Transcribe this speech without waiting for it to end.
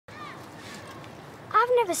I've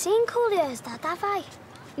never seen Coolio's dad, have I?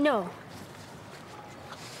 No.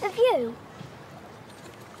 Have you?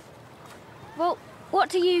 Well, what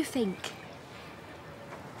do you think?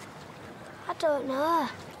 I don't know.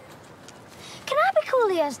 Can I be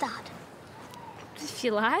Coolio's dad? If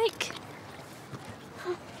you like.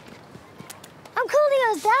 I'm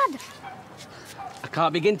Coolio's dad. I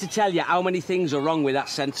can't begin to tell you how many things are wrong with that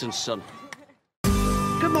sentence, son.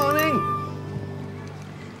 Good morning.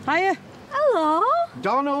 Hiya. Hello.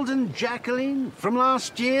 Donald and Jacqueline from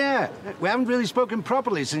last year. We haven't really spoken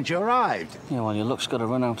properly since you arrived. Yeah, well, your luck's got to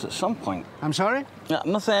run out at some point. I'm sorry? Yeah,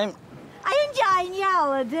 nothing. Are you enjoying your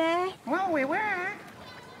holiday? Well, we were.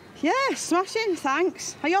 Yeah, smashing,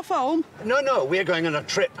 thanks. Are you off home? No, we're going on a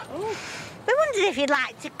trip. Oh. We wondered if you'd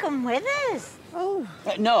like to come with us. Oh.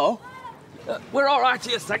 No. We're all right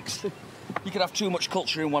here, thanks. You can have too much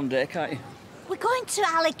culture in one day, can't you? We're going to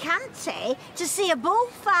Alicante to see a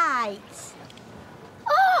bullfight.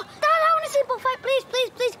 Oh, Dad, I want to see a bullfight.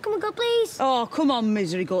 Please, come and go, please. Oh, come on,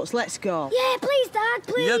 misery guts, let's go. Yeah, please, Dad,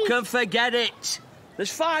 please. You can forget it.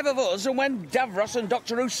 There's 5 of us, and when Davros and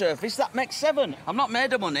Doctor Who surface, that makes 7. I'm not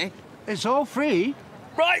made of money. It's all free.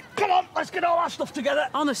 Right, come on, let's get all our stuff together.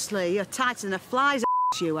 Honestly, you're tighter than a fly's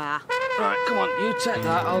you are. Right, come on, you take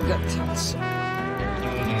that, I'll get Tats. Yeah,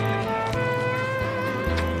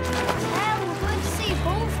 we're going to see a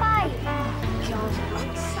bullfight. Oh, God, I'm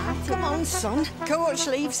excited. Come on, son. Coach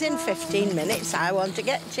leaves in 15 minutes. I want to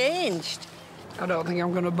get changed. I don't think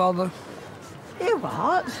I'm going to bother. You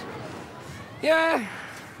what? Yeah,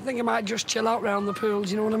 I think I might just chill out round the pool,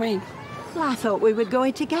 do you know what I mean? Well, I thought we were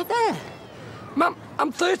going together. Mum,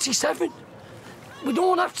 I'm 37. We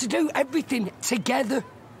don't have to do everything together.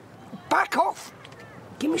 Back off.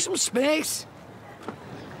 Give me some space.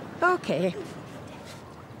 OK.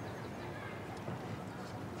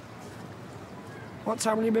 What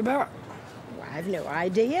time will you be back? Well, I've no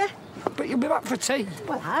idea. But you'll be back for tea.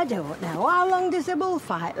 Well, I don't know. How long does a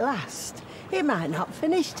bullfight last? It might not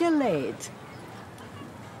finish till late.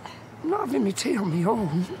 I'm not having my tea on my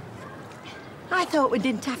own. I thought we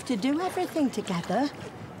didn't have to do everything together.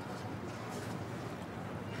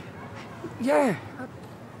 Yeah.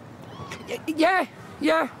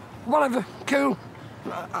 Yeah, whatever, cool.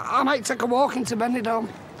 I might take a walk into Benidorm.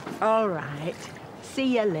 All right.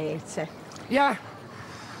 See you later. Yeah.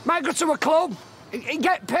 Might go to a club,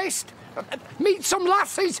 get pissed, meet some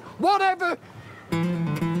lassies, whatever.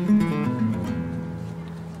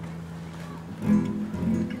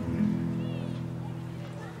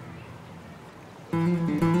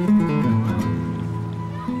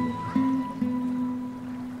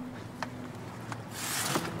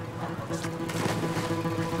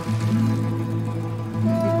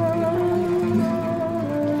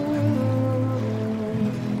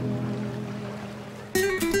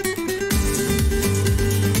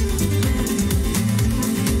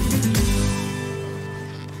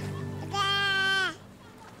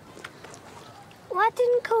 Why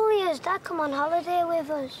didn't Coolio's dad come on holiday with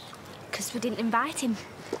us? Because we didn't invite him.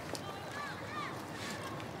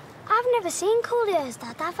 I've never seen Coolio's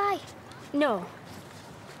dad, have I? No.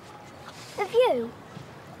 Have you?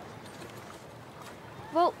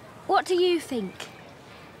 Well, what do you think?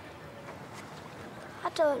 I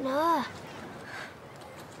don't know.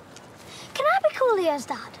 Can I be Coolio's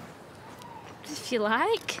dad? If you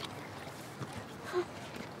like.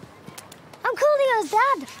 I'm Coolio's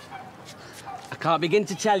dad. I can't begin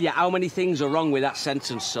to tell you how many things are wrong with that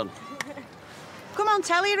sentence, son. Come on,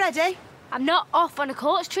 Telle, you ready? I'm not off on a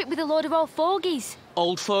coach trip with a load of old fogies.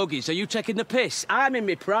 Old fogies, are you taking the piss? I'm in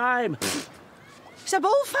my prime. It's a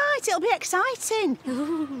bullfight, it'll be exciting.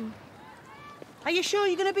 Are you sure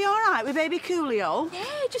you're going to be all right with baby Coolio? Yeah,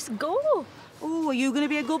 just go. Oh, are you going to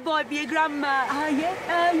be a good boy for your grandma?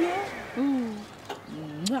 Yeah. Ooh.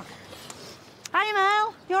 Hi,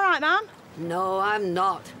 Mel. You all right, Mum? No, I'm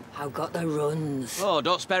not. I've got the runs. Oh,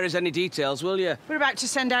 don't spare us any details, will you? We're about to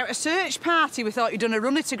send out a search party. We thought you'd done a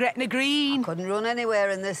runner to Gretna Green. Couldn't run anywhere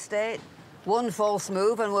in this state. One false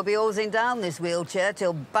move and we'll be hosing down this wheelchair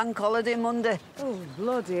till bank holiday Monday. Oh,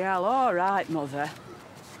 bloody hell. All right, Mother.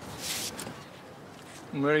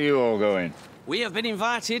 Where are you all going? We have been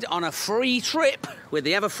invited on a free trip with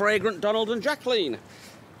the ever-fragrant Donald and Jacqueline.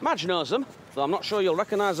 Madge knows them, though I'm not sure you'll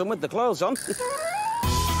recognise them with the clothes on.